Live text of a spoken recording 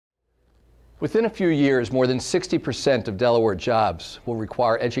Within a few years, more than 60% of Delaware jobs will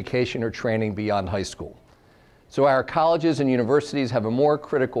require education or training beyond high school. So our colleges and universities have a more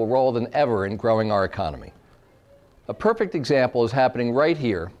critical role than ever in growing our economy. A perfect example is happening right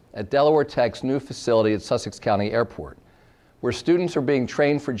here at Delaware Tech's new facility at Sussex County Airport, where students are being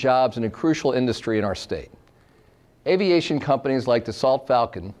trained for jobs in a crucial industry in our state. Aviation companies like Dassault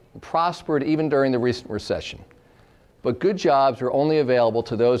Falcon prospered even during the recent recession. But good jobs are only available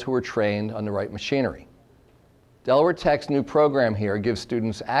to those who are trained on the right machinery. Delaware Tech's new program here gives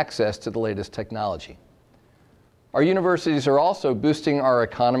students access to the latest technology. Our universities are also boosting our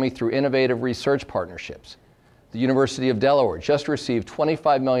economy through innovative research partnerships. The University of Delaware just received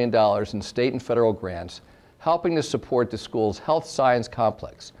 $25 million in state and federal grants, helping to support the school's health science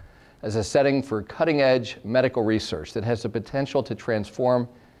complex as a setting for cutting-edge medical research that has the potential to transform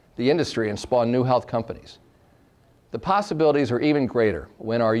the industry and spawn new health companies. The possibilities are even greater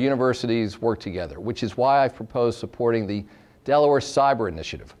when our universities work together, which is why I've proposed supporting the Delaware Cyber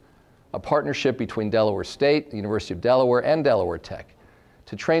Initiative, a partnership between Delaware State, the University of Delaware, and Delaware Tech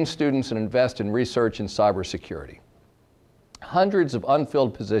to train students and invest in research in cybersecurity. Hundreds of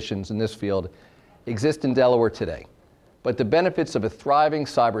unfilled positions in this field exist in Delaware today, but the benefits of a thriving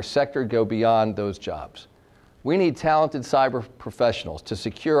cyber sector go beyond those jobs. We need talented cyber professionals to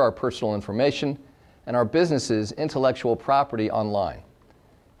secure our personal information and our businesses' intellectual property online.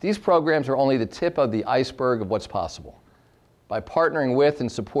 These programs are only the tip of the iceberg of what's possible. By partnering with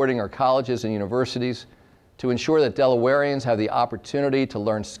and supporting our colleges and universities to ensure that Delawareans have the opportunity to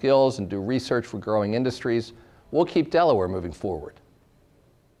learn skills and do research for growing industries, we'll keep Delaware moving forward.